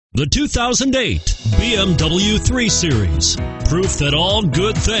The 2008 BMW 3 Series. Proof that all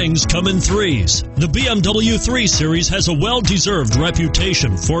good things come in threes. The BMW 3 Series has a well-deserved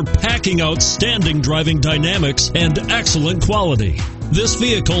reputation for packing outstanding driving dynamics and excellent quality. This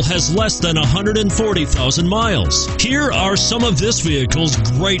vehicle has less than 140,000 miles. Here are some of this vehicle's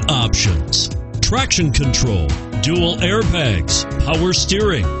great options: traction control, dual airbags, power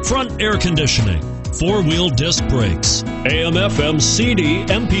steering, front air conditioning, four-wheel disc brakes, AM/FM CD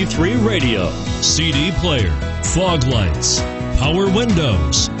MP3 radio, CD player, fog lights, power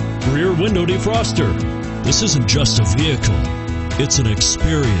windows, rear window defroster. This isn't just a vehicle, it's an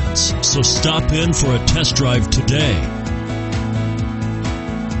experience. So stop in for a test drive today.